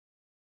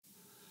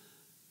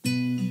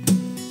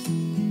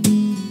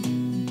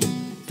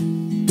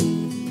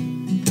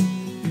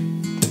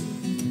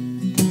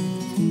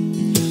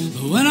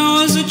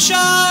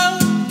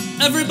child,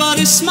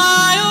 everybody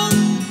smiled.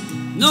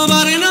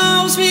 Nobody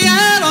knows me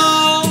at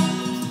all.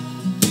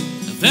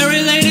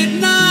 Very late at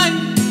night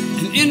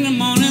and in the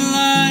morning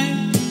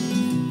light,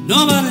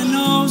 nobody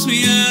knows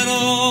me at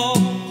all.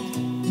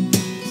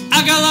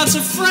 I got lots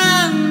of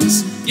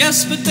friends,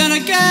 yes, but then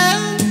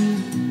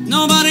again,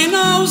 nobody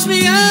knows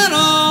me at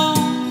all.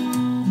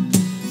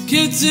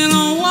 Kids and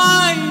a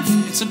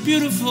wife, it's a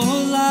beautiful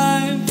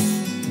life.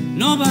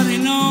 Nobody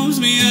knows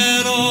me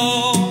at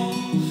all.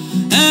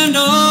 And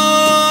oh,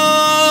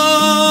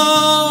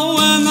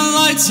 when the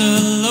lights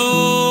are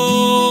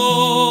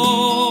low,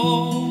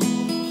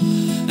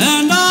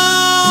 and oh,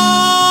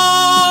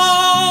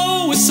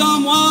 with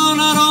someone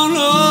I don't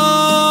know,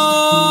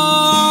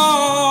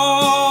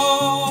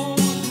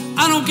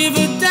 I don't give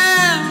a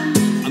damn,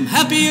 I'm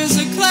happy as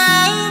a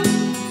clam.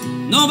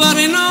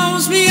 Nobody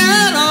knows me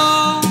at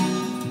all.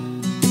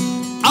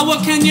 Oh,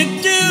 what can you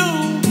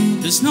do?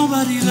 There's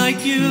nobody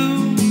like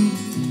you.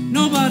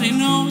 Nobody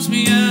knows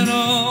me at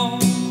all.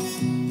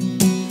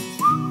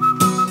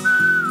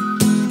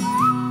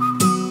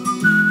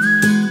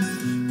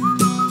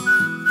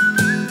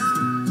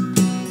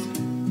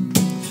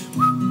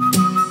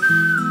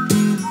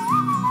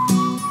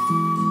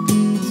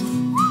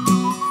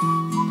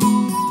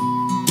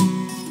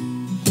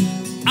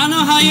 I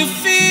know how you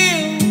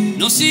feel,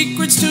 no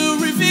secrets to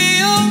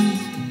reveal.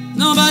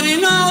 Nobody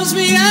knows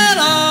me at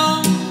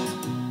all.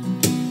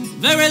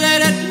 Very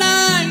late at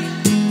night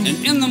and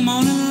in the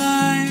morning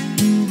light,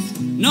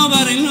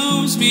 nobody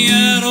knows me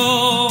at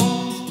all.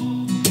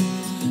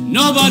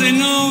 Nobody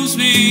knows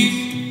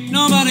me,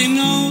 nobody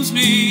knows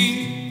me.